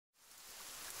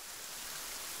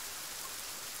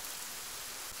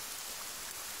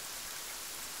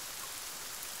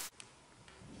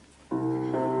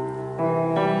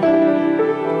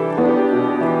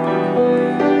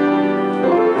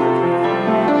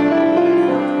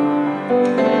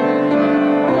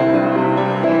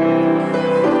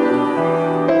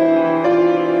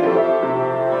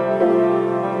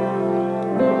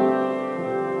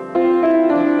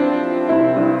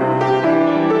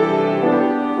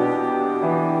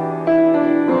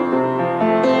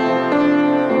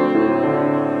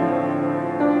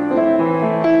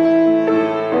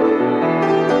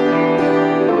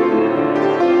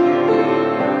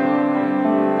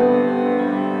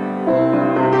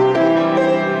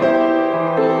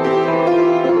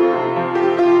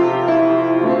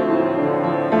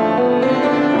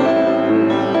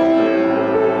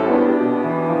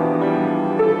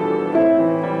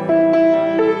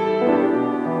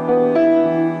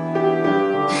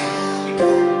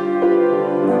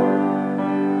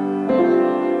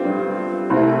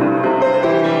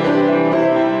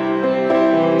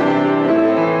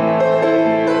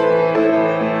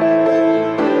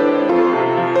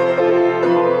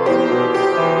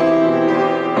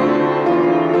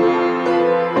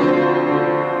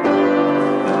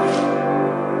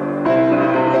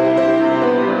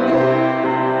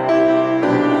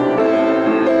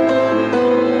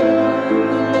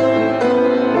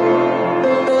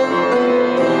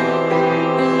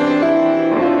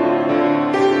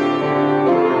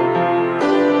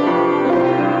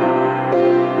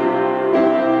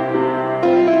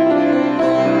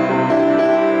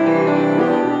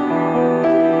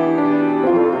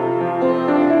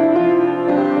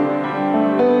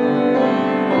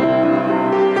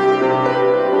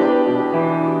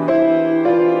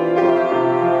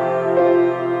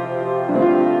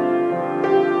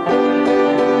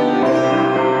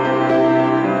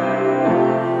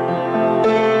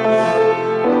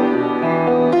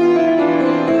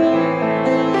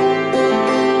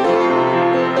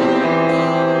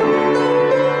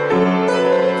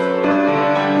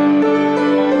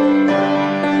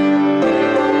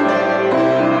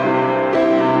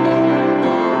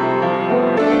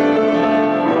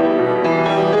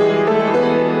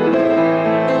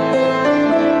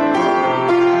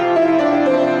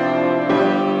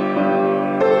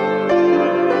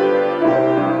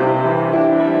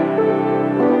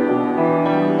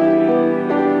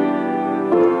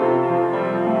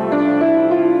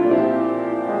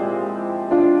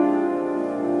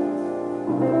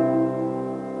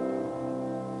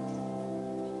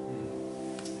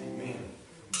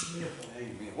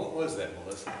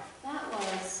was? That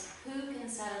was, who can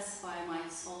satisfy my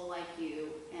soul like you,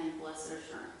 and blessed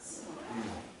assurance.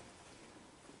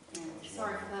 And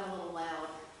sorry for that a little loud.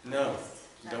 No,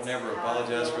 That's don't ever how I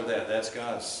apologize feel. for that. That's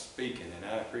God speaking, and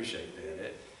I appreciate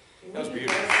that. That was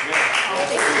beautiful.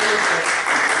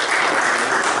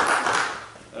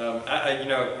 You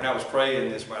know, when I was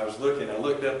praying this, when I was looking, I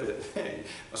looked up at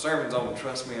my sermon's on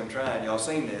Trust Me, I'm Trying. Y'all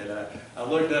seen that? I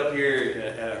looked up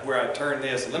here where I turned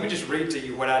this, and let me just read to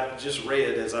you what I just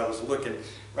read as I was looking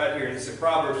right here. It's in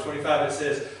Proverbs 25. It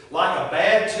says, like a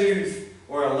bad tooth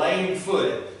or a lame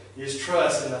foot is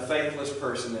trust in a faithless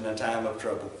person in a time of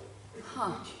trouble.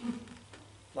 Huh.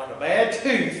 Like a bad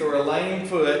tooth or a lame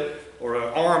foot or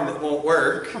an arm that won't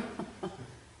work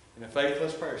in a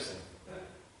faithless person.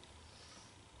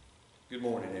 Good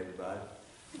morning, everybody.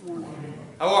 Good morning.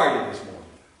 How are you this morning?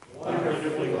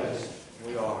 Wonderfully blessed.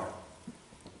 We are.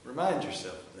 Remind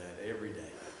yourself of that every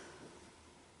day.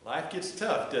 Life gets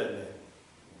tough, doesn't it?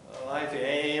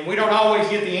 And we don't always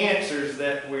get the answers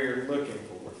that we're looking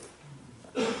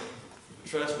for.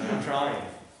 Trust me, I'm trying.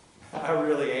 I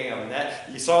really am. And that,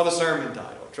 you saw the sermon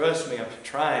title. Trust me, I'm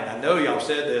trying. I know y'all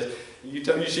said this. You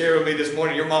shared with me this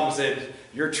morning, your mama said,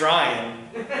 you're trying.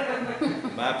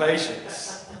 My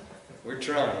patience. We're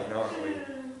trying, aren't we?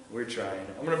 We're trying.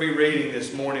 I'm going to be reading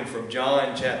this morning from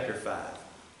John chapter 5.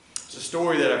 It's a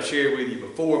story that I've shared with you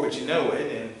before, but you know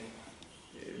it, and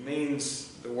it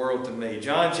means the world to me.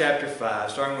 John chapter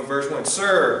 5, starting with verse 1.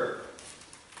 Sir,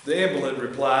 the invalid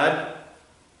replied,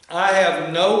 I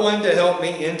have no one to help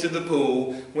me into the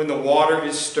pool when the water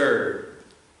is stirred.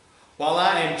 While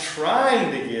I am trying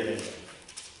to get in,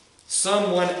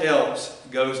 someone else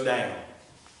goes down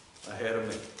ahead of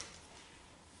me.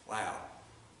 Wow.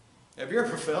 Have you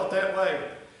ever felt that way?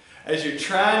 As you're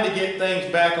trying to get things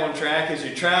back on track, as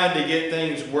you're trying to get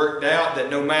things worked out, that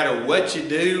no matter what you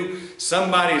do,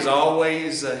 somebody's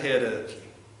always ahead of you.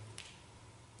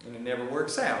 And it never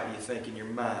works out, you think in your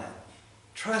mind.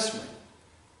 Trust me,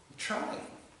 I'm trying.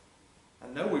 I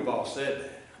know we've all said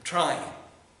that. I'm trying.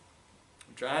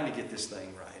 I'm trying to get this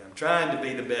thing right. I'm trying to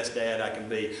be the best dad I can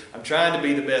be. I'm trying to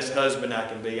be the best husband I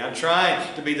can be. I'm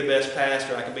trying to be the best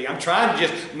pastor I can be. I'm trying to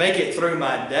just make it through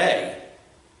my day.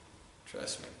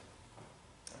 Trust me.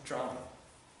 I'm trying.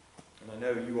 And I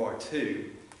know you are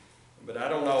too. But I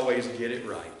don't always get it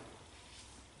right.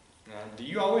 Now, do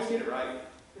you always get it right?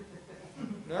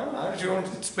 No, I just want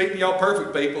to speak to y'all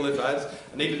perfect people if I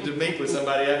needed to meet with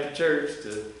somebody after church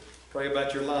to pray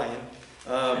about your lying.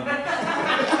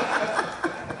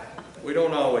 We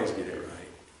don't always get it right.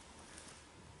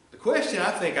 The question I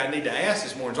think I need to ask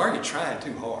this morning is, are you trying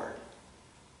too hard?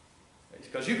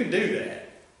 Because you can do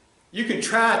that. You can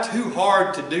try too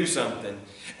hard to do something,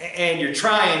 and your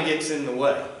trying gets in the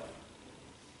way.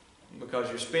 Because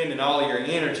you're spending all of your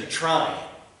energy trying.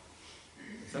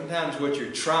 Sometimes what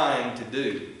you're trying to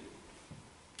do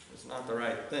is not the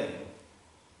right thing.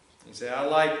 You say, I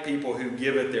like people who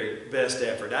give it their best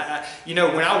effort. You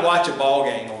know, when I watch a ball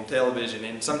game on television,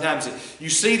 and sometimes you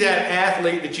see that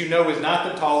athlete that you know is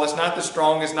not the tallest, not the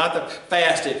strongest, not the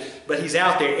fastest, but he's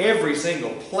out there every single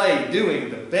play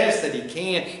doing the best that he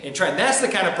can and trying. That's the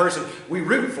kind of person we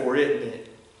root for, isn't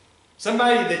it?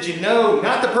 Somebody that you know,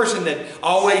 not the person that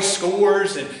always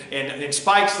scores and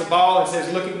spikes the ball and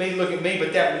says, look at me,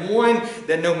 but that one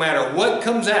that no matter what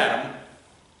comes at them,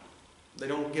 they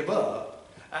don't give up.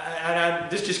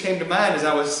 This just came to mind as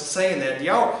I was saying that.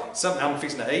 Y'all, I'm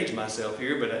fixing to age myself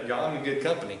here, but y'all, I'm in good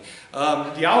company.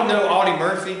 Do y'all know Audie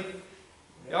Murphy?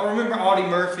 Y'all remember Audie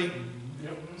Murphy?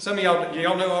 Yep. Some of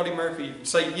y'all know Audie Murphy?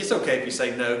 Say, it's okay if you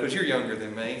say no, because you're younger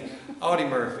than me. Audie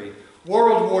Murphy.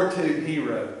 World War II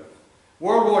hero.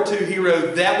 World War II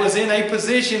hero that was in a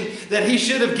position that he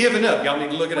should have given up. Y'all need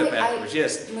to look it up afterwards.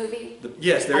 Yes. Movie?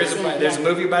 Yes, there's a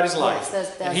movie about his life.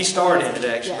 Yes, and he starred in it,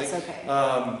 actually. Yes,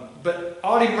 okay. But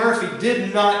Audie Murphy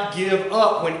did not give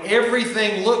up when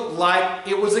everything looked like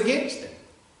it was against him.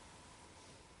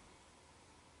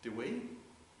 Do we?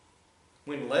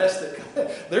 When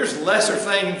there's lesser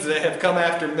things that have come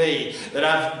after me that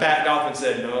I've backed off and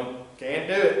said, no, can't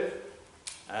do it.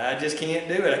 I just can't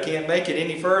do it. I can't make it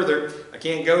any further. I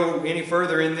can't go any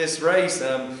further in this race.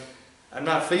 I'm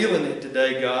not feeling it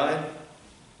today, God.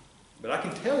 But I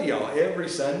can tell y'all, every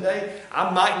Sunday,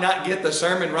 I might not get the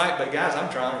sermon right, but guys,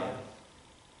 I'm trying.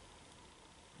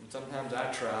 And sometimes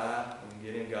I try and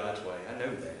get in God's way. I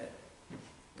know that.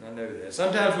 I know that.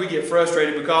 Sometimes we get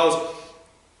frustrated because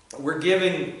we're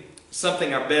giving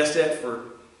something our best effort,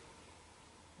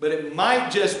 but it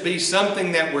might just be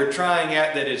something that we're trying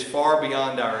at that is far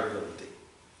beyond our ability.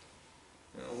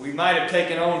 We might have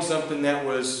taken on something that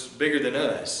was bigger than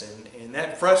us, and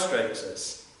that frustrates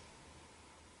us.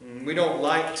 We don't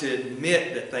like to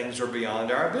admit that things are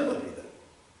beyond our ability,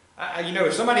 though.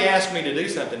 If somebody asks me to do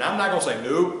something, I'm not going to say,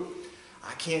 no,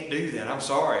 I can't do that. I'm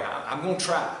sorry. I'm going to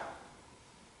try.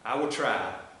 I will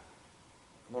try.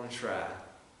 I'm going to try.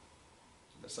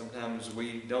 But sometimes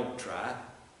we don't try.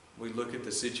 We look at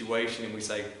the situation and we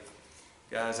say,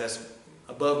 guys, that's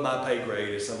above my pay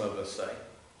grade, as some of us say.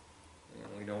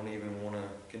 We don't even want to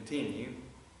continue.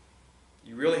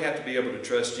 You really have to be able to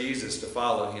trust Jesus to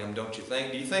follow him, don't you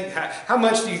think? How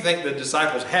much do you think the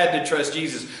disciples had to trust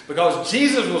Jesus? Because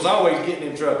Jesus was always getting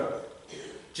in trouble.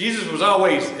 Jesus was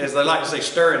always, as they like to say,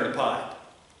 stirring the pot.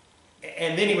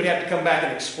 And then he would have to come back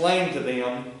and explain to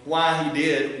them why he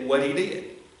did what he did.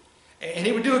 And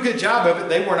he would do a good job of it.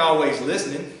 They weren't always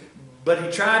listening. But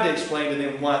he tried to explain to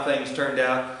them why things turned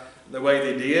out the way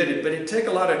they did. But it took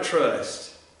a lot of trust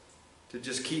to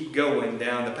just keep going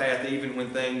down the path, even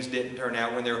when things didn't turn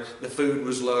out, when the food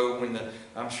was low, when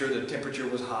I'm sure the temperature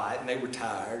was hot and they were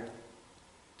tired.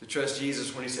 To trust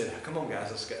Jesus when he said, come on guys,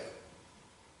 let's go.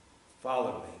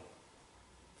 Follow me.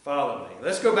 Follow me.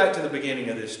 Let's go back to the beginning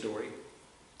of this story.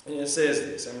 And it says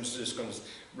this. I'm just going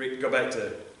to go back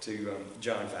to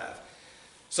John 5.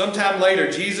 Sometime later,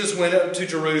 Jesus went up to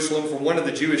Jerusalem for one of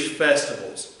the Jewish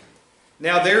festivals.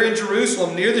 Now there in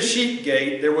Jerusalem, near the sheep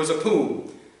gate, there was a pool,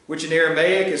 which in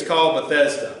Aramaic is called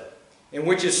Bethesda, and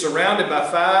which is surrounded by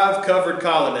 5 covered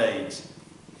colonnades.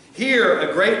 Here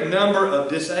a great number of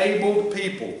disabled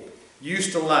people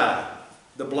used to lie,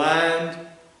 the blind,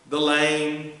 the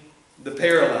lame, the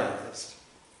paralyzed.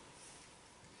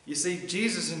 You see,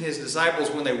 Jesus and his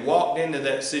disciples, when they walked into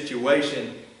that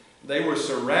situation, they were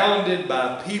surrounded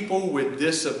by people with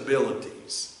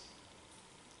disabilities.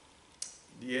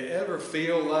 Do you ever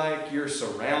feel like you're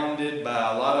surrounded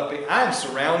by a lot of people? I'm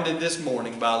surrounded this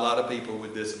morning by a lot of people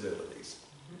with disabilities.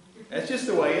 That's just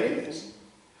the way it is.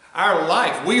 Our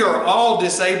life, we are all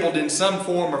disabled in some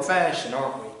form or fashion,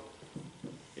 aren't we?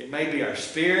 It may be our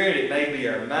spirit, it may be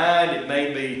our mind, it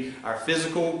may be our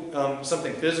physical,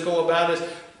 something physical about us,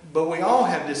 but we all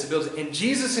have disabilities. And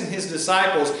Jesus and his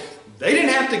disciples, they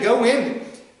didn't have to go in.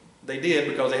 They did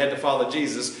because they had to follow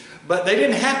Jesus. But they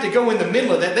didn't have to go in the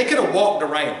middle of that. They could have walked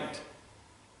around.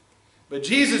 But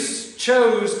Jesus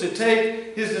chose to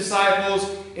take his disciples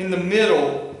in the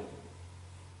middle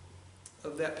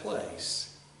of that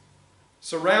place,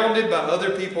 surrounded by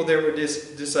other people that were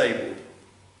disabled.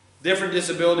 Different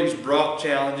disabilities brought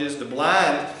challenges. The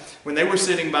blind, when they were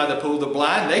sitting by the pool, the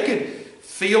blind, they could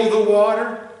feel the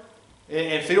water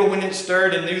and feel when it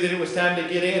stirred and knew that it was time to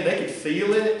get in. They could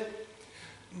feel it.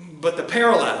 But the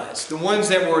paralyzed, the ones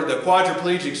that were the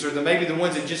quadriplegics, or maybe the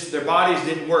ones that just their bodies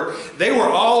didn't work, they were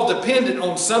all dependent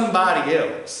on somebody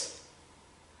else.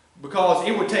 Because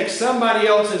it would take somebody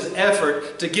else's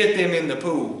effort to get them in the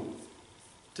pool,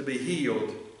 to be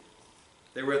healed.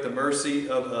 They were at the mercy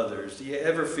of others. Do you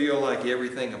ever feel like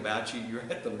everything about you, you're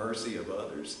at the mercy of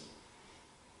others?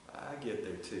 I get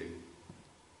there too.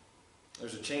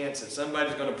 There's a chance that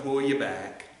somebody's going to pull you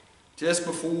back. Just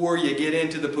before you get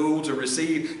into the pool to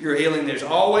receive your healing, there's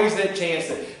always that chance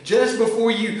that just before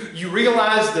you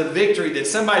realize the victory, that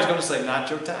somebody's going to say, not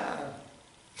your time.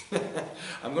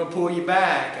 I'm going to pull you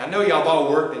back. I know y'all have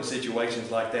all worked in situations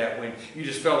like that when you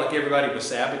just felt like everybody was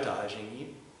sabotaging you.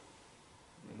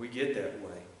 We get that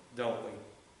way, don't we?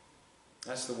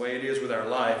 That's the way it is with our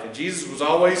life. And Jesus was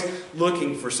always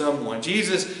looking for someone.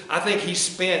 Jesus, I think he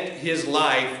spent his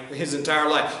life, his entire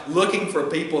life, looking for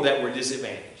people that were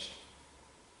disadvantaged.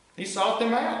 He sought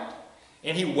them out.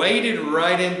 And he waded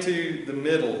right into the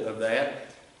middle of that.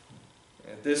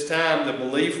 At this time, the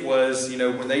belief was,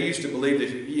 when they used to believe that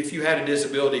if you had a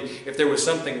disability, if there was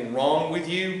something wrong with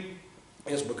you,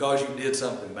 it's because you did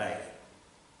something bad.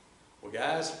 Well,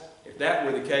 guys, if that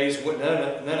were the case, none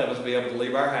of us would be able to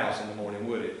leave our house in the morning,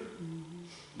 would it?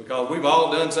 Because we've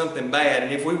all done something bad.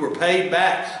 And if we were paid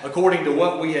back according to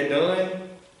what we had done,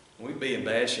 we'd be in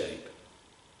bad shape.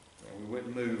 And we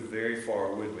wouldn't move very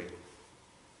far, would we?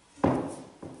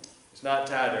 It's not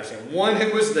tied there. Saying one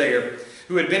who was there,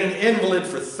 who had been an invalid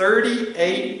for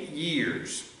 38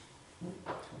 years,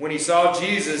 when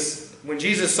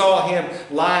Jesus saw him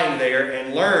lying there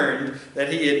and learned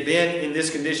that he had been in this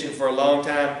condition for a long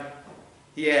time,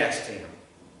 he asked him.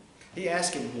 He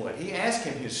asked him what? He asked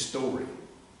him his story.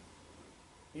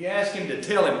 He asked him to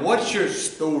tell him, what's your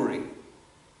story?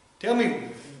 Tell me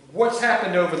what's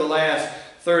happened over the last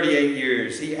 38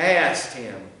 years. He asked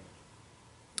him.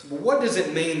 But what does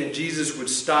it mean that Jesus would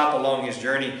stop along his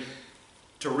journey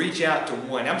to reach out to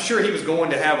one? I'm sure he was going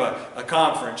to have a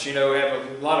conference, have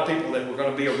a lot of people that were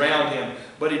going to be around him.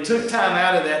 But he took time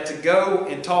out of that to go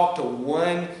and talk to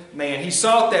one man. He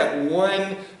sought that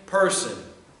one person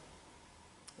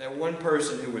That one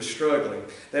person who was struggling.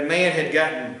 That man had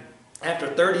gotten, after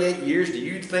 38 years, do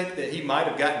you think that he might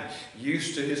have gotten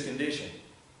used to his condition?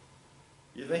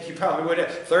 You think he probably would have.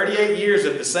 38 years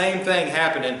of the same thing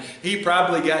happening, he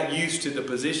probably got used to the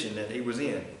position that he was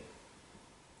in.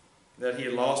 That he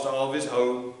had lost all of his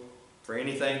hope for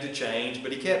anything to change,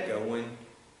 but he kept going,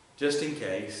 just in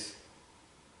case.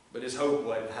 But his hope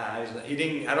wasn't high. He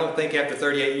didn't. I don't think after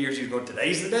 38 years he was going,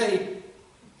 today's the day.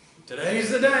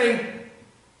 Today's the day.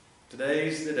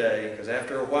 Today's the day. Because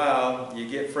after a while, you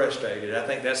get frustrated. I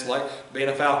think that's like being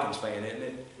a Falcons fan, isn't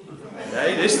it?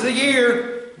 Hey, this is the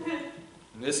year.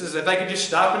 This is, if they could just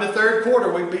stop in the third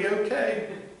quarter, we'd be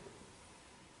okay.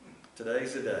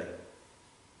 Today's the day.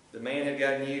 The man had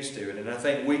gotten used to it, and I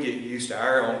think we get used to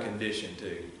our own condition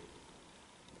too.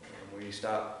 And we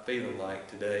stop feeling like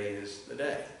today is the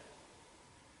day.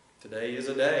 Today is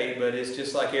a day, but it's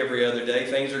just like every other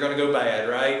day. Things are going to go bad,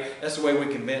 right? That's the way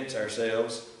we convince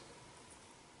ourselves.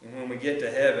 And when we get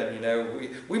to heaven, you know,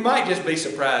 we might just be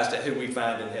surprised at who we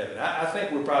find in heaven. I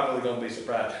think we're probably going to be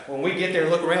surprised. When we get there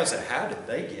and look around and say, how did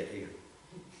they get here?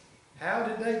 How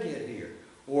did they get here?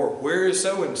 Or where is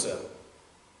so-and-so?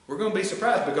 We're going to be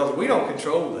surprised because we don't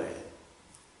control that.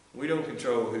 We don't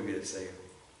control who gets there.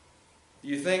 Do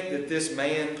you think that this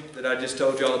man that I just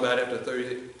told you all about after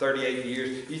 38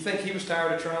 years, do you think he was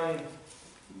tired of trying?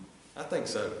 I think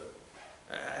so.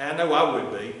 I know I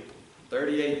would be.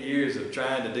 38 years of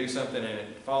trying to do something and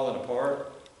it falling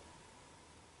apart.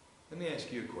 Let me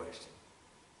ask you a question.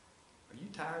 Are you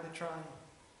tired of trying?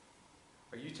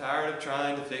 Are you tired of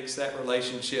trying to fix that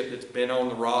relationship that's been on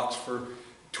the rocks for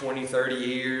 20, 30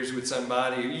 years with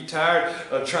somebody? Are you tired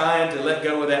of trying to let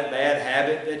go of that bad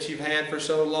habit that you've had for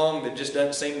so long that just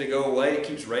doesn't seem to go away? It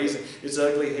keeps raising its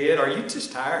ugly head. Are you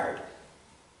just tired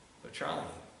of trying?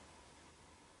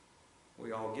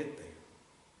 We all get there.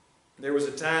 There was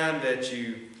a time that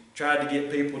you tried to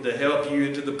get people to help you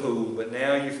into the pool, but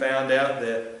now you found out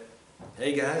that,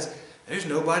 hey guys, there's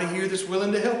nobody here that's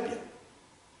willing to help you.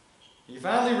 You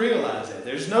finally realize that.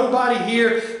 There's nobody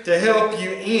here to help you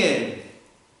in.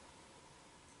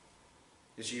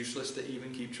 It's useless to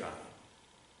even keep trying.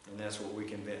 And that's what we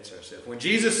convince ourselves. When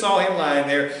Jesus saw him lying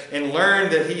there and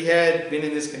learned that he had been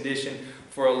in this condition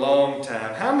for a long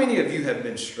time, how many of you have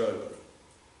been struggling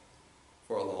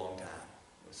for a long time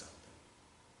with something?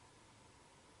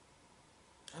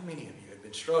 How many of you have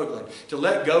been struggling to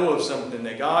let go of something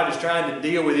that God is trying to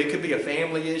deal with? It could be a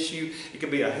family issue. It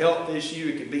could be a health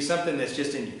issue. It could be something that's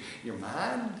just in your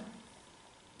mind.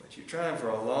 But you're trying for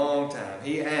a long time.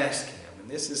 He asked him. And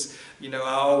this is, you know,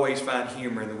 I always find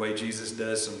humor in the way Jesus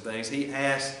does some things. He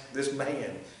asked this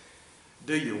man,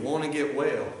 do you want to get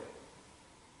well?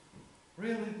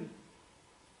 Really?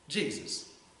 Jesus,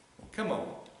 come on.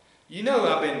 You know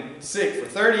I've been sick for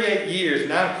 38 years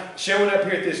and I'm showing up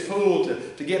here at this pool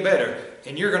to get better.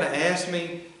 And you're going to ask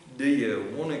me, do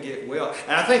you want to get well?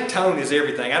 And I think tone is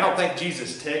everything. I don't think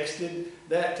Jesus texted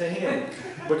that to him.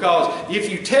 Because if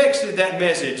you texted that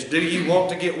message, do you want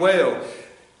to get well?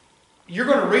 You're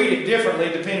going to read it differently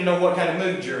depending on what kind of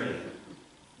mood you're in.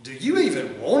 Do you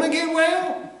even want to get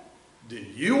well? Do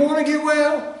you want to get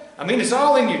well? I mean, it's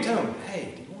all in your tone.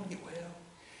 Hey, do you want to get well?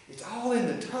 It's all in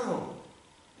the tone.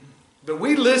 But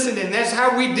we listen, and that's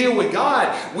how we deal with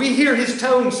God. We hear his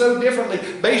tone so differently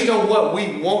based on what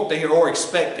we want to hear or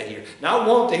expect to hear. Not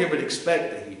want to hear, but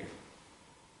expect to hear.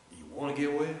 Do you want to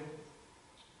get well?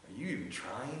 Are you even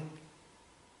trying?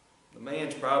 The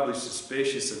man's probably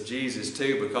suspicious of Jesus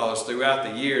too, because throughout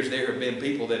the years there have been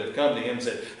people that have come to him and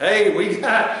said, hey, we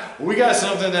got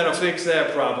something that'll fix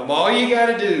that problem. All you got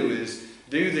to do is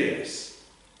do this.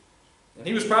 And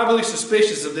he was probably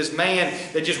suspicious of this man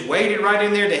that just waded right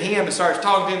in there to him and starts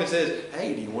talking to him and says,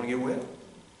 hey, do you want to get well?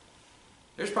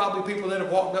 There's probably people that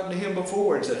have walked up to him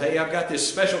before and said, hey, I've got this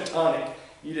special tonic.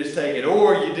 You just take it.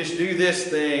 Or you just do this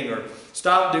thing or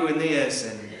stop doing this.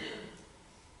 And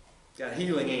got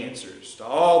healing answers to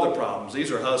all the problems.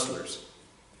 These are hustlers.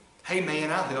 Hey,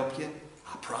 man, I'll help you.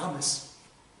 I promise.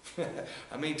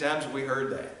 How many times have we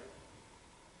heard that?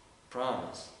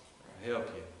 Promise. I'll help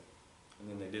you.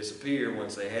 And then they disappear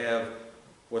once they have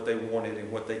what they wanted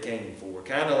and what they came for.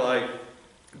 Kind of like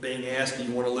being asked, do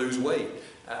you want to lose weight?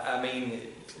 I mean,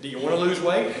 do you want to lose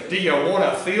weight? Do you want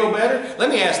to feel better? Let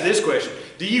me ask this question.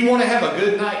 Do you want to have a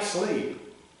good night's sleep?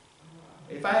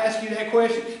 If I ask you that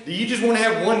question, do you just want to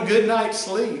have one good night's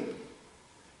sleep?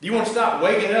 Do you want to stop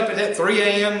waking up at that 3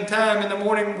 a.m. time in the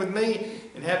morning with me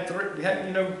and have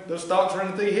those thoughts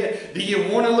running through your head? Do you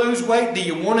want to lose weight? Do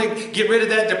you want to get rid of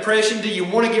that depression? Do you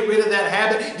want to get rid of that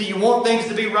habit? Do you want things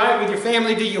to be right with your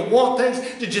family? Do you want things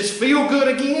to just feel good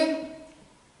again?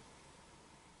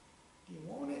 Do you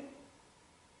want it?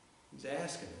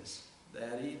 asking us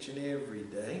that each and every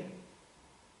day.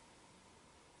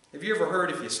 Have you ever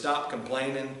heard if you stop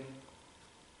complaining,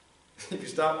 if you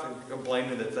stop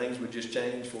complaining that things would just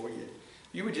change for you?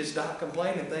 You would just stop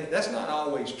complaining. That's not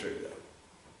always true, though.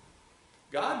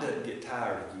 God doesn't get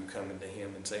tired of you coming to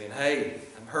Him and saying, hey,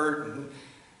 I'm hurting.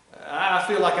 I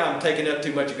feel like I'm taking up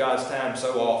too much of God's time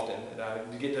so often that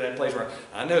I get to that place where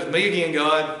I know it's me again,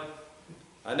 God.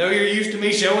 I know you're used to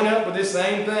me showing up with this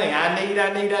same thing. I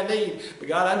need. But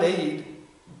God, I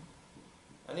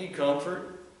need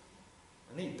comfort.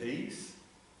 I need peace.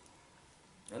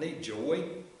 I need joy.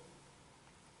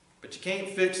 But you can't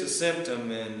fix a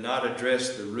symptom and not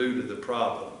address the root of the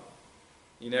problem.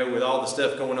 You know, with all the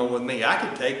stuff going on with me, I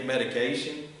could take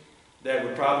medication that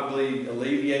would probably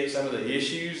alleviate some of the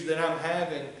issues that I'm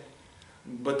having.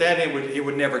 But that it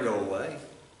would never go away.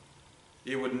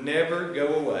 It would never go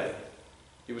away.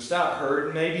 It would stop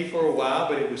hurting maybe for a while,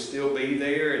 but it would still be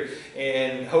there.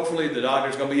 And hopefully the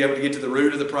doctor's going to be able to get to the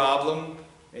root of the problem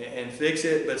and fix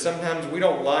it. But sometimes we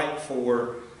don't like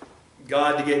for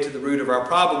God to get to the root of our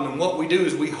problem. And what we do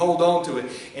is we hold on to it.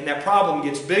 And that problem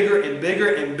gets bigger and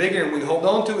bigger and bigger. And we hold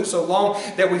on to it so long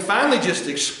that we finally just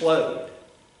explode.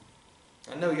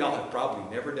 I know y'all have probably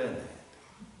never done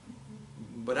that.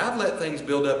 But I've let things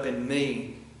build up in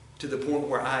me to the point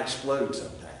where I explode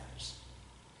sometimes.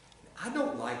 I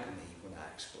don't like me when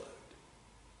I explode.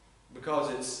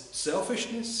 Because it's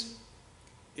selfishness.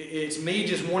 It's me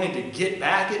just wanting to get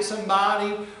back at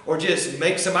somebody or just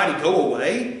make somebody go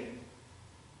away.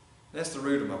 That's the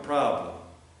root of my problem.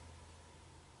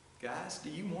 Guys, do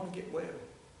you want to get well?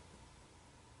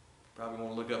 Probably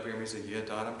want to look up here and say, yeah,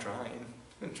 Todd, I'm trying.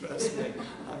 Trust me,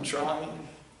 I'm trying.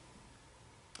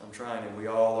 I'm trying, and we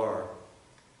all are.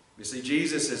 You see,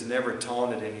 Jesus has never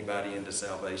taunted anybody into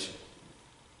salvation.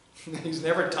 He's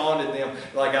never taunted them.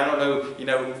 Like, I don't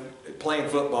know, playing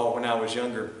football when I was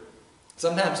younger.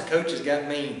 Sometimes the coaches got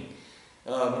mean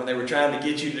when they were trying to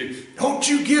get you to, don't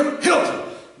you give Hilton.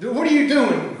 What are you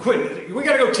doing? Quit. We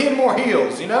got to go 10 more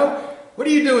hills, What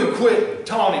are you doing? Quit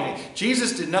taunting me.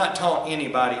 Jesus did not taunt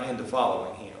anybody into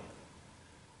following Him.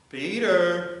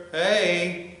 Peter,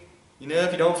 hey,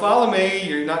 if you don't follow me,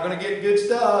 you're not going to get good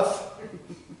stuff.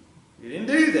 He didn't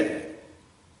do that.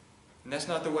 And that's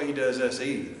not the way He does us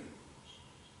either.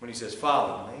 When He says,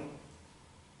 follow me,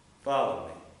 follow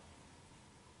me.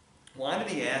 Why did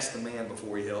He ask the man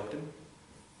before He helped him?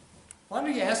 Why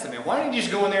did He ask the man? Why didn't He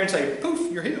just go in there and say,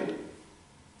 poof, you're healed?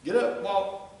 Get up,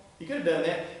 walk. He could have done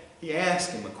that. He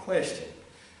asked him a question.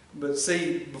 But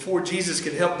see, before Jesus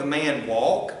could help the man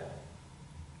walk,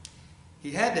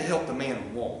 He had to help the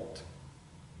man want.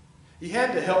 He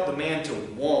had to help the man to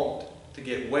want to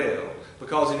get well,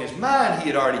 because in his mind he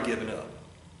had already given up.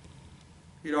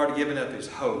 He had already given up his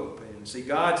hope. And see,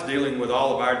 God's dealing with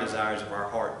all of our desires of our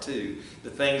heart too. The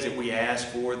things that we ask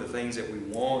for, the things that we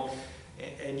want.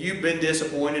 And you've been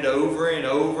disappointed over and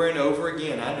over and over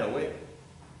again. I know it.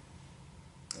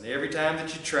 And every time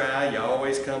that you try, you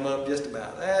always come up just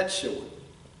about that short.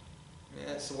 Yeah,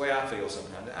 that's the way I feel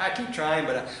sometimes. I keep trying,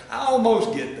 but I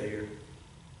almost get there.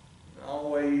 I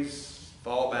always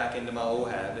fall back into my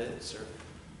old habits or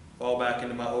fall back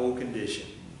into my old condition.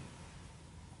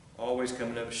 Always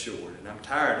coming up short. And I'm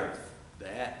tired of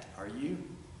that. Are you?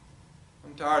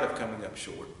 I'm tired of coming up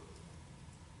short.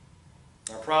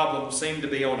 Our problems seem to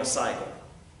be on a cycle.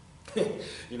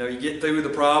 You get through the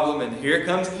problem and here it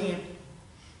comes again.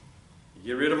 You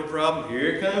get rid of a problem, here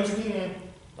it comes again.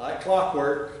 Like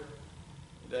clockwork.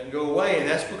 It doesn't go away, and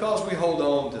that's because we hold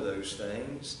on to those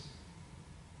things.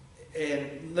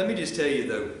 And let me just tell you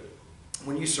though,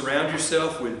 when you surround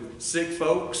yourself with sick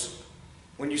folks,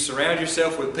 when you surround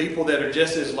yourself with people that are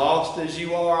just as lost as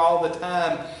you are all the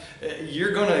time,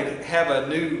 you're going to have a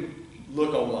new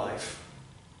look on life.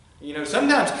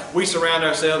 Sometimes we surround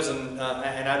ourselves, and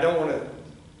I don't want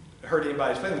to hurt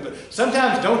anybody's feelings, but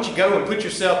sometimes don't you go to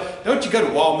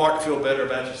Walmart to feel better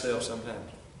about yourself sometimes?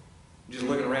 Just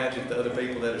looking around at the other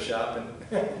people that are shopping.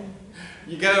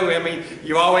 You go,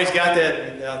 you always got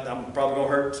that, I'm probably going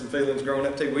to hurt some feelings growing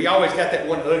up too. We always got that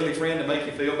one ugly friend to make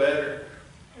you feel better.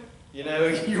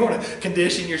 You want to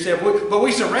condition yourself. But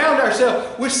we surround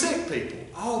ourselves with sick people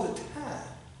all the time.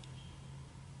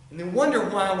 And then wonder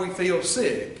why we feel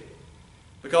sick.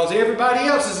 Because everybody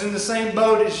else is in the same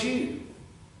boat as you.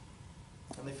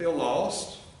 And they feel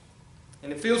lost.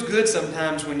 And it feels good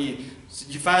sometimes when you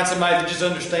find somebody that just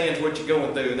understands what you're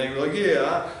going through. And they're like,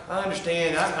 yeah, I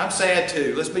understand. I'm sad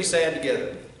too. Let's be sad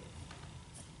together.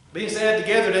 Being sad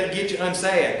together doesn't get you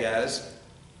unsad, guys.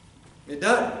 It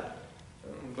doesn't.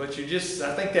 But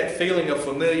I think that feeling of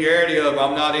familiarity of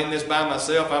I'm not in this by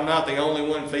myself, I'm not the only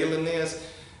one feeling this,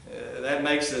 That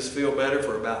makes us feel better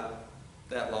for about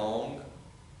that long,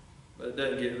 but it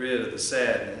doesn't get rid of the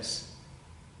sadness.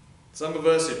 Some of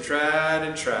us have tried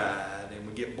and tried, and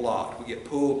we get blocked. We get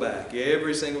pulled back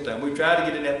every single time. We try to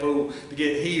get in that pool to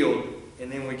get healed,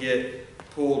 and then we get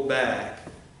pulled back.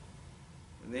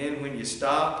 And then when you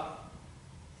stop,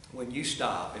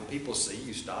 and people see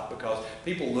you stop, because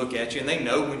people look at you and they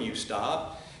know when you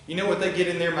stop, you know what they get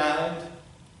in their mind?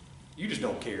 You just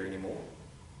don't care anymore.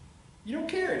 You don't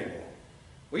care anymore.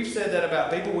 We've said that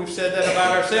about people. We've said that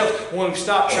about ourselves when we've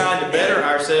stopped trying to better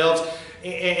ourselves.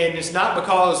 And it's not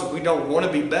because we don't want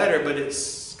to be better, but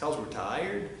it's because we're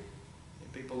tired.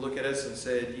 And people look at us and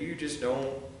say, you just don't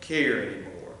care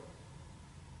anymore.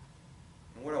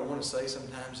 And what I want to say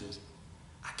sometimes is,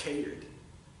 I cared,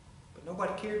 but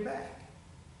nobody cared back.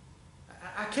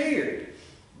 I cared,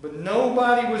 but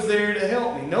nobody was there to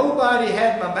help me. Nobody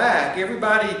had my back.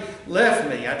 Everybody left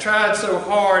me. I tried so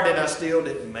hard and I still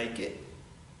didn't make it.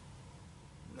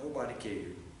 Nobody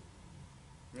cared.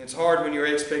 And it's hard when your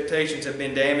expectations have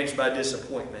been damaged by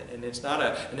disappointment. And it's not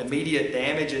an immediate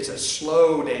damage, it's a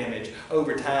slow damage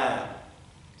over time.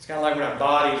 It's kind of like when our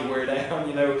bodies wear down,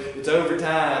 it's over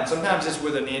time. Sometimes it's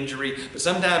with an injury, but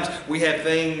sometimes we have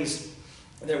things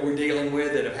that we're dealing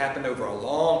with that have happened over a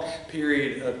long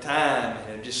period of time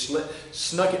and have just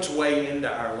snuck its way into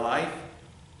our life.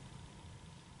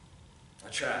 I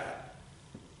tried,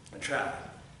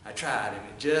 and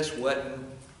it just wasn't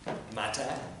my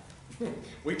time.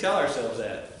 We tell ourselves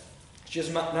that. It's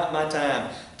just not my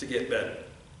time to get better.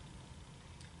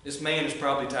 This man is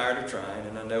probably tired of trying,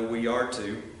 and I know we are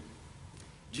too.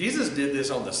 Jesus did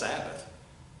this on the Sabbath,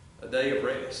 a day of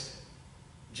rest.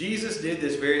 Jesus did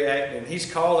this very act, and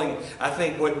he's calling, I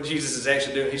think what Jesus is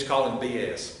actually doing, he's calling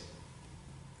BS.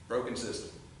 Broken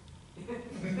system.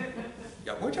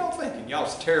 What y'all thinking?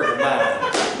 Y'all's terrible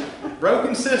minds.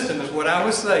 Broken system is what I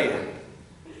was saying.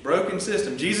 Broken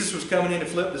system. Jesus was coming in to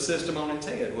flip the system on its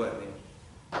head, wasn't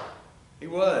he? He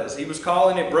was. He was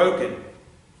calling it broken.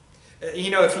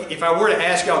 If I were to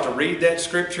ask y'all to read that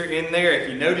scripture in there, if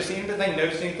you notice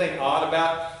anything odd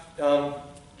about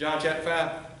John chapter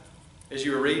 5 as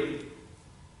you were reading,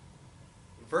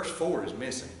 verse 4 is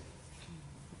missing.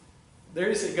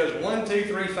 It goes 1, 2,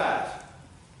 3, 5.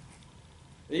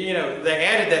 They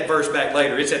added that verse back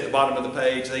later. It's at the bottom of the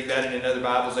page. They've got it in other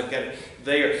Bibles. They've got it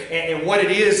there. And what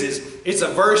it is it's a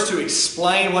verse to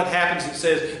explain what happens. It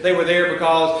says they were there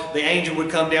because the angel would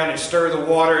come down and stir the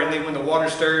water, and then when the water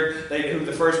stirred, who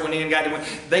the first one in got to win.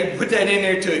 They put that in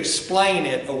there to explain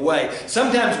it away.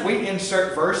 Sometimes we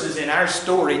insert verses in our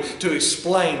story to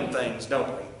explain things, don't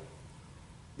we?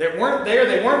 That weren't there,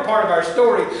 they weren't part of our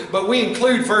story, but we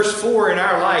include verse 4 in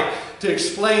our life to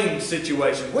explain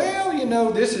situations. Well,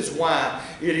 this is why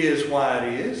it is why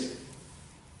it is.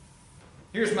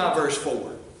 Here's my verse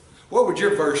 4. What would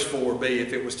your verse 4 be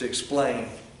if it was to explain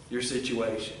your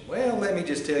situation? Well, let me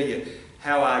just tell you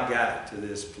how I got to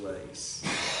this place.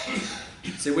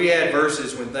 See, we add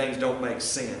verses when things don't make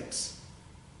sense.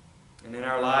 And in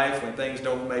our life, when things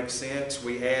don't make sense,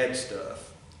 we add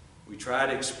stuff. We try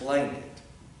to explain it.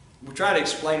 We try to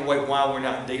explain away why we're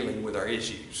not dealing with our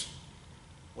issues.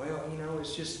 Well,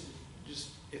 it's just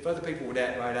if other people would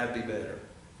act right, I'd be better.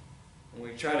 And we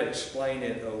try to explain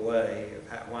it away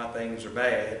of why things are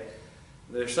bad.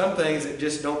 There's some things that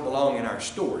just don't belong in our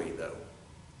story, though.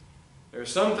 There are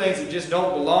some things that just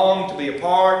don't belong to be a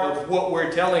part of what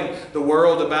we're telling the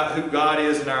world about who God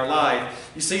is in our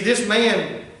life. You see, this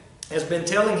man has been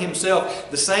telling himself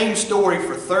the same story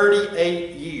for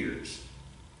 38 years.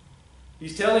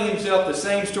 He's telling himself the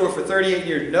same story for 38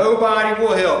 years. Nobody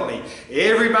will help me.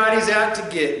 Everybody's out to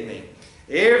get me.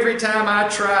 Every time I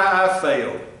try, I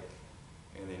fail.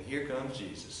 And then here comes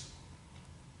Jesus,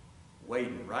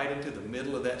 wading right into the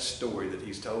middle of that story that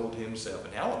he's told himself.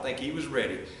 And I don't think he was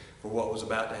ready for what was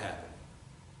about to happen.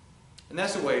 And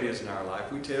that's the way it is in our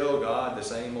life. We tell God the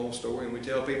same old story, and we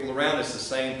tell people around us the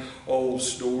same old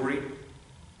story.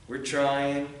 We're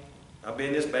trying. I've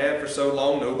been this bad for so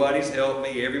long, nobody's helped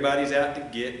me, everybody's out to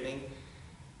get me.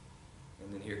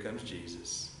 And then here comes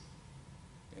Jesus.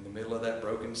 In the middle of that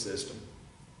broken system,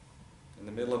 in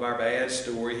the middle of our bad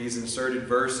story, he's inserted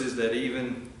verses that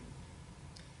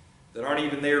aren't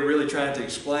even there really trying to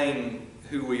explain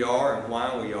who we are and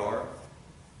why we are.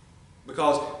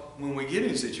 Because when we get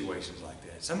in situations like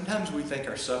that, sometimes we think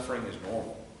our suffering is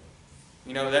normal.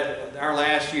 That our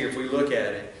last year, if we look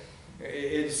at it,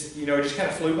 it just kind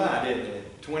of flew by, didn't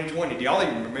it? 2020. Do y'all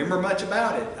even remember much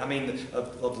about it?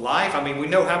 Of life? We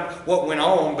know what went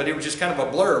on, but it was just kind of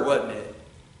a blur, wasn't it?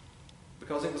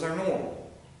 Because it was our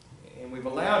normal. And we've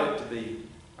allowed it to be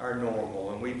our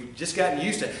normal, and we've just gotten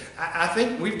used to it. I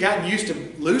think we've gotten used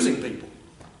to losing people.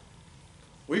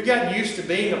 We've gotten used to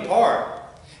being apart.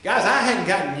 Guys, I hadn't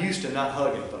gotten used to not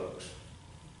hugging folks.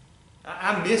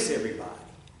 I miss everybody.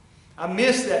 I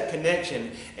miss that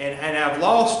connection, and I've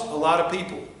lost a lot of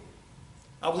people.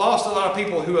 I've lost a lot of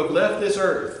people who have left this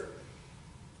earth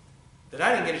that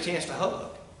I didn't get a chance to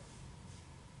hug,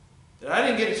 that I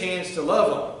didn't get a chance to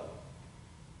love on.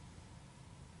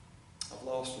 I've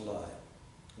lost a lot,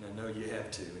 and I know you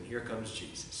have too. And here comes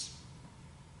Jesus.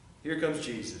 Here comes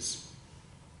Jesus.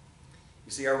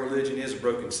 You see, our religion is a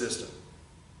broken system,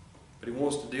 but He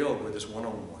wants to deal with us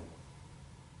one-on-one.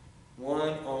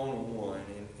 One-on-one.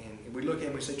 And we look at Him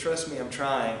and we say, trust me, I'm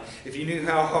trying. If you knew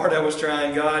how hard I was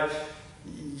trying, God,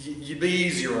 you'd be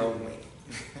easier on me.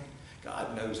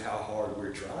 God knows how hard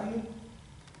we're trying.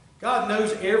 God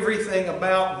knows everything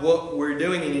about what we're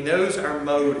doing, and He knows our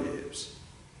motives.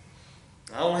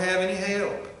 I don't have any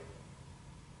help.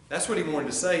 That's what He wanted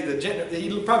to say.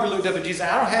 He probably looked up at Jesus.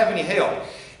 I don't have any help.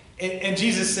 And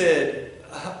Jesus said,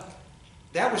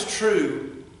 that was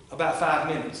true about 5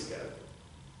 minutes ago.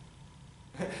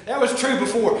 That was true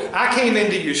before I came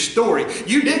into your story.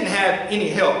 You didn't have any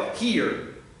help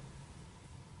here.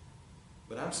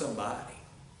 But I'm somebody.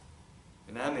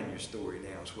 And I'm in your story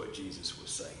now, is what Jesus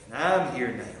was saying. I'm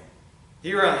here now.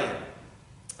 Here I am.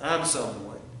 I'm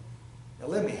someone. Now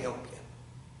let me help you.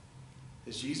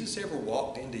 Has Jesus ever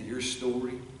walked into your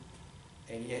story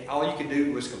and yet all you could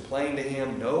do was complain to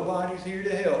Him, nobody's here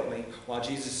to help me, while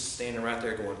Jesus is standing right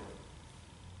there going,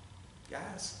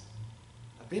 guys,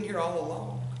 I've been here all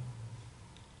along.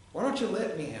 Why don't you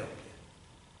let me help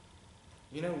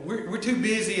you? You know, we're too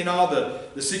busy in all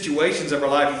the situations of our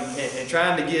life and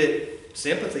trying to get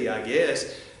sympathy, I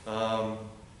guess, to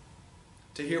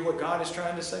hear what God is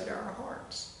trying to say to our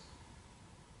hearts.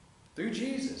 Through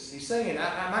Jesus. He's saying,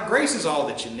 my grace is all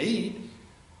that you need.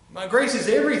 My grace is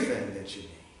everything that you need.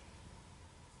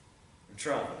 I'm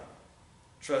trying.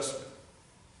 Trust me.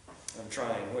 I'm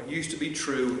trying. What used to be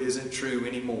true isn't true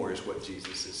anymore, is what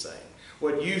Jesus is saying.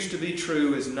 What used to be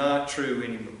true is not true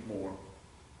anymore.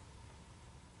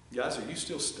 Guys, are you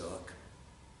still stuck?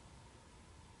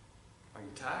 Are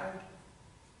you tired?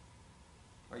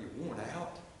 Are you worn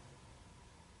out?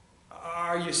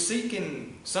 Are you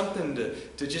seeking something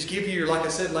to just give you, like I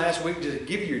said last week, to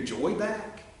give you your joy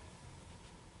back?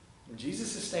 And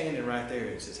Jesus is standing right there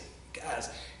and says, hey,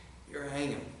 guys, here I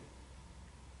am.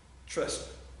 Trust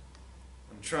me.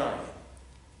 I'm trying.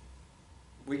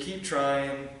 We keep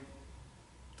trying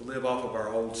to live off of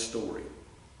our old story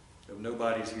of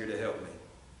nobody's here to help me.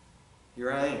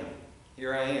 Here I am.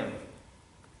 Here I am.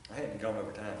 I haven't gone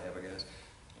over time, have I, guys?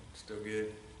 Still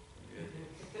good?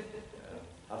 Good.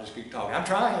 I'll just keep talking. I'm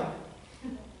trying.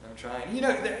 I'm trying. You know,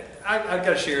 I've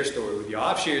got to share a story with you.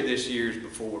 I've shared this years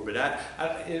before, but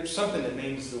it's something that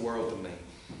means the world to me.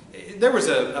 There was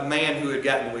a man who had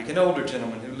gotten weak, an older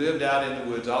gentleman who lived out in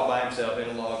the woods all by himself in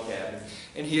a log cabin,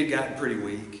 and he had gotten pretty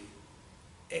weak.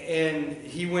 And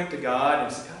he went to God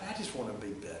and said, God, I just want to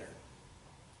be better.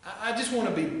 I just want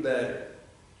to be better.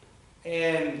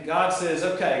 And God says,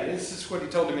 okay, this is what He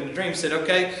told him in the dream. He said,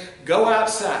 okay, go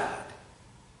outside.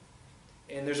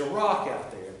 And there's a rock out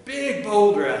there, a big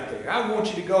boulder out there. I want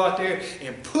you to go out there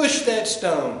and push that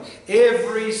stone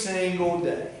every single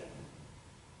day.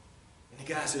 And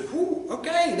the guy said, whew,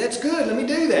 okay, that's good. Let me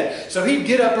do that. So he'd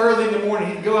get up early in the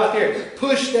morning. He'd go out there,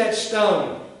 push that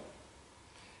stone.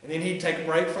 And then he'd take a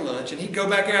break for lunch. And he'd go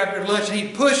back after lunch and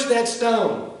he'd push that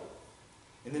stone.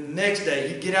 And then the next day,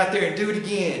 he'd get out there and do it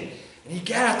again. And he'd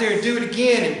get out there and do it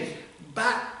again. And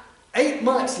by 8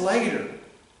 months later,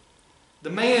 the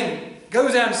man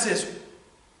goes out and says,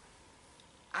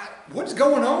 what's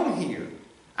going on here?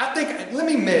 Let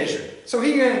me measure. So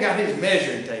he went and got his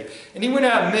measuring tape. And he went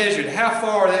out and measured how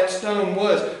far that stone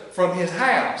was from his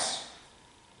house.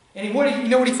 And you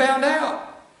know what he found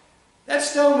out? That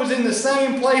stone was in the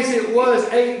same place it was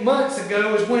 8 months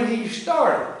ago as when he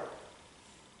started.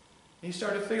 He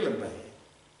started feeling bad.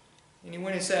 And he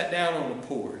went and sat down on the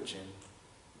porch. And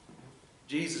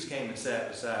Jesus came and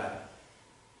sat beside him.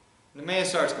 The man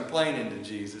starts complaining to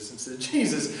Jesus and said,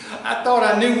 Jesus, I thought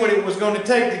I knew what it was going to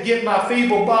take to get my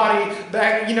feeble body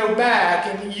back.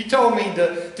 And you told me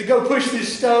to go push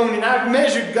this stone, and I've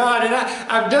measured, God, and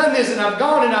I've done this, and I've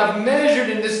gone and I've measured,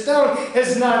 and this stone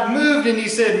has not moved. And he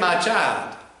said, my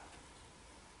child,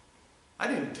 I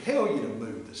didn't tell you to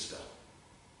move the stone.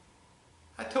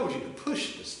 I told you to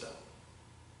push the stone.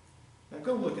 Now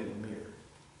go look in the mirror.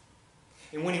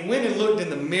 And when he went and looked in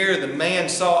the mirror, the man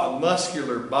saw a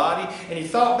muscular body, and he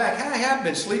thought back, hey, I've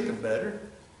been sleeping better.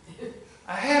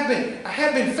 I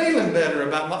have been feeling better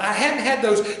about I hadn't had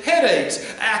those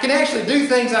headaches. I can actually do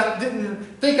things I didn't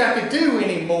think I could do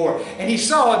anymore. And he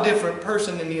saw a different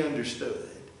person than he understood.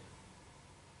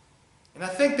 And I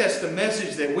think that's the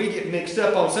message that we get mixed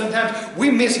up on. Sometimes we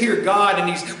mishear God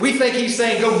and we think He's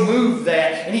saying, go move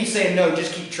that. And He's saying, no,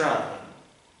 just keep trying.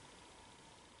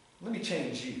 Let me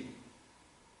change you.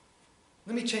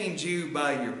 Let me change you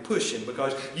by your pushing,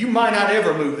 because you might not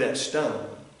ever move that stone.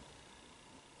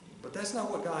 But that's not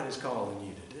what God is calling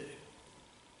you to do.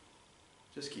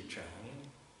 Just keep trying.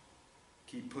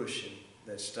 Keep pushing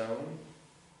that stone.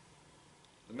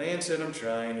 The man said, I'm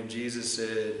trying, and Jesus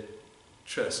said,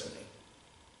 trust me.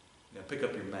 Now pick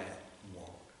up your mat and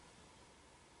walk.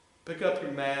 Pick up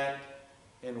your mat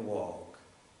and walk.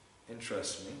 And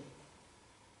trust me.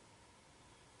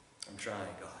 I'm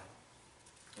trying, God.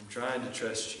 I'm trying to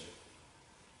trust you.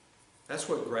 That's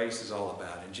what grace is all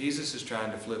about. And Jesus is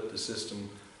trying to flip the system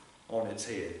on its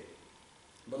head.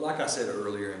 But like I said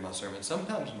earlier in my sermon,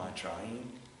 sometimes my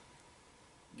trying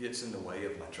gets in the way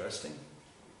of my trusting.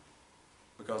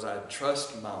 Because I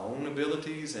trust my own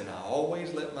abilities, and I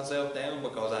always let myself down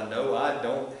because I know I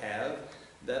don't have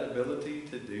that ability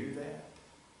to do that.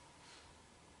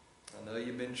 I know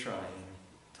you've been trying,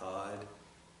 Todd,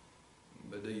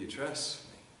 but do you trust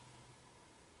me?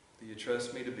 Do you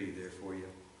trust me to be there for you?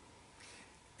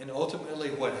 And ultimately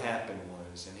what happened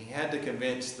was, and he had to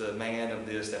convince the man of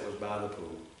this that was by the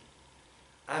pool,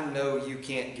 I know you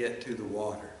can't get to the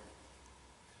water,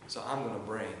 so I'm going to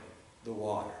bring the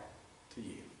water to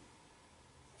you.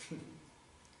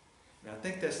 And I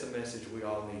think that's the message we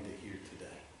all need to hear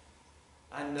today.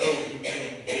 I know you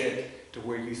can't get to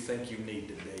where you think you need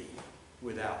to be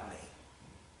without me.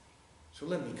 So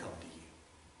let me come to you.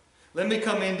 Let me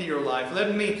come into your life.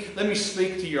 Let me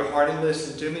speak to your heart and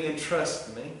listen to me and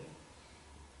trust me.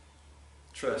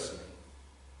 Trust me.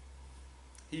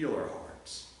 Heal our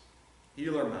hearts.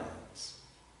 Heal our minds.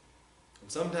 And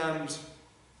sometimes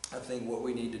I think what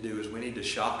we need to do is we need to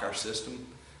shock our system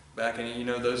back in,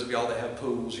 those of y'all that have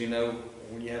pools,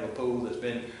 when you have a pool that's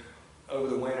been over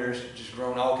the winters just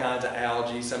grown all kinds of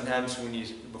algae, sometimes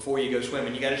before you go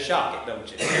swimming, you got to shock it,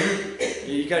 don't you?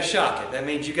 You got to shock it. That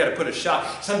means you got to put a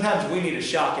shock. Sometimes we need a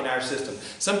shock in our system.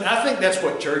 I think that's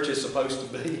what church is supposed to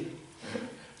be.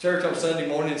 Church on Sunday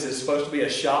mornings is supposed to be a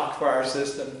shock for our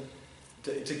system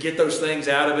to get those things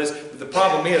out of us. But the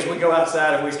problem is we go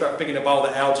outside and we start picking up all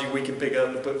the algae we can pick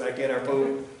up and put back in our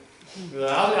pool.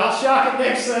 I'll shock it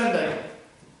next Sunday.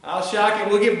 I'll shock it.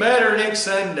 We'll get better next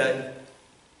Sunday.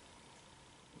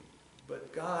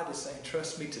 But God is saying,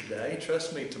 trust me today.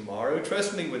 Trust me tomorrow.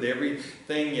 Trust me with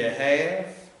everything you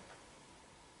have.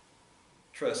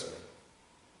 Trust me.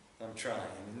 I'm trying.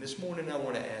 And this morning I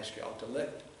want to ask y'all to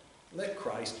let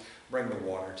Christ bring the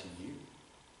water to you.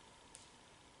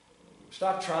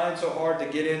 Stop trying so hard to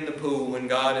get in the pool when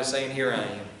God is saying, here I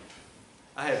am.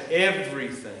 I have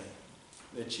everything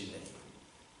that you need.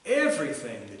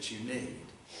 Everything that you need.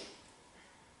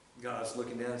 God's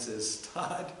looking down and says,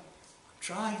 Todd, I'm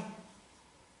trying.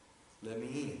 Let me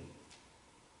in.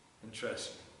 And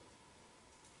trust me.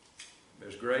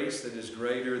 There's grace that is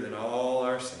greater than all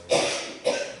our sins.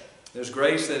 There's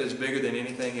grace that is bigger than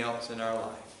anything else in our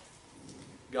life.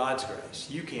 God's grace.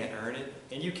 You can't earn it,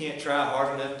 and you can't try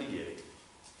hard enough to get it.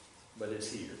 But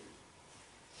it's here,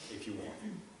 if you want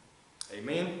it.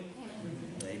 Amen?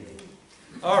 Amen.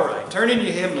 All right, turn in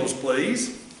your hymnals,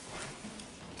 please,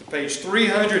 to page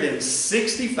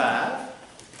 365.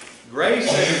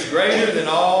 Grace that is greater than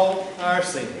all our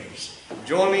sins.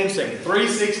 Join me in singing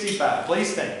 365.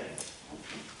 Please stand.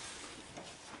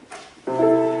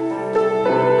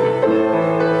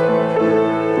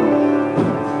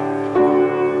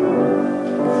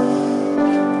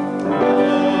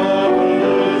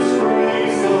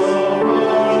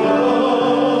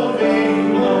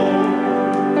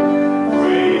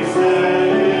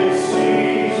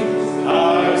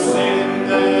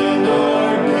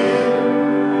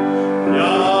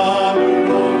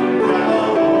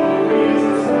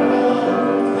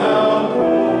 How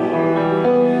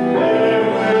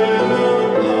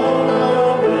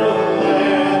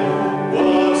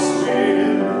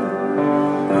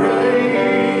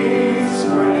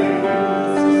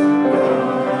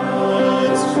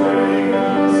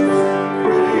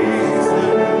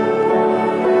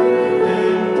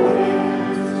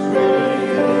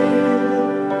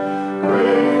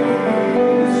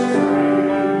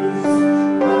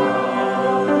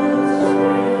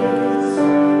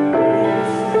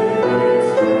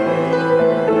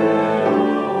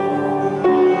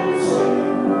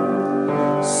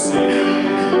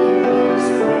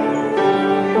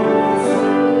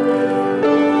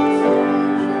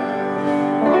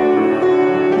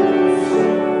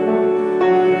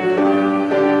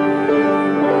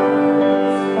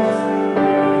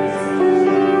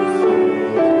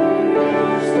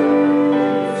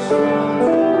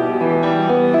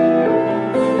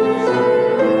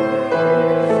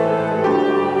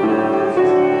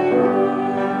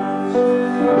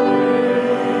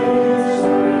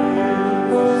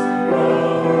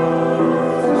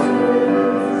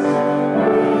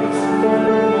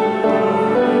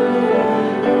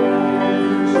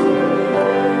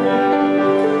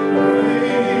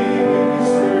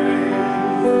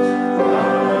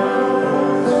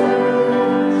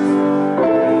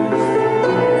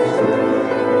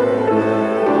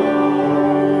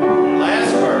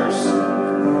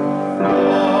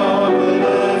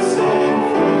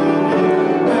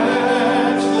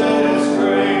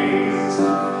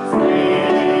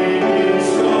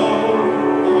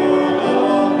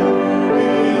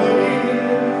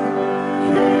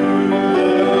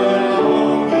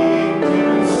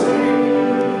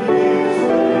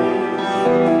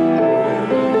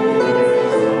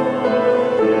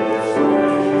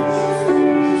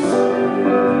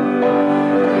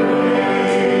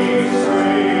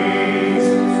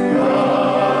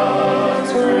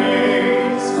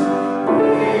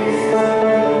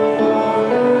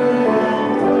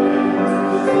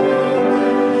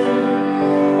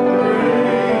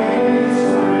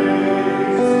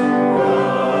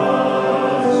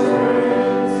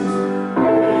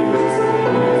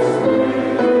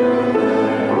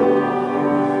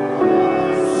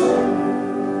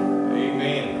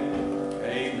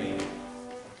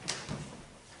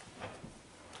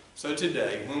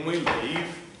today, when we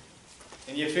leave,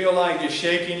 and you feel like just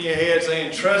shaking your head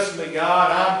saying, trust me,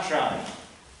 God, I'm trying.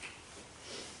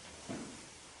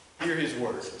 Hear His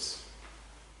words.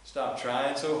 Stop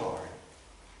trying so hard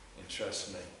and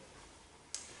trust me.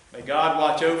 May God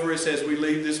watch over us as we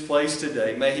leave this place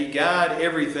today. May He guide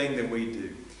everything that we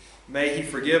do. May He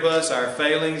forgive us our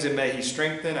failings, and may He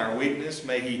strengthen our weakness.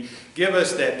 May He give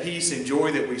us that peace and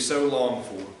joy that we so long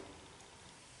for.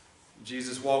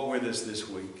 Jesus, walk with us this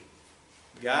week.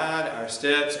 Guide our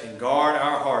steps and guard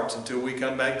our hearts until we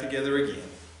come back together again.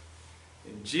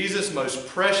 In Jesus' most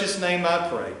precious name I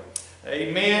pray.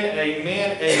 Amen,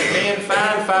 amen, amen.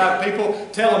 Find 5 people.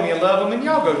 Tell them you love them, and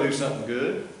y'all go do something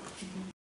good.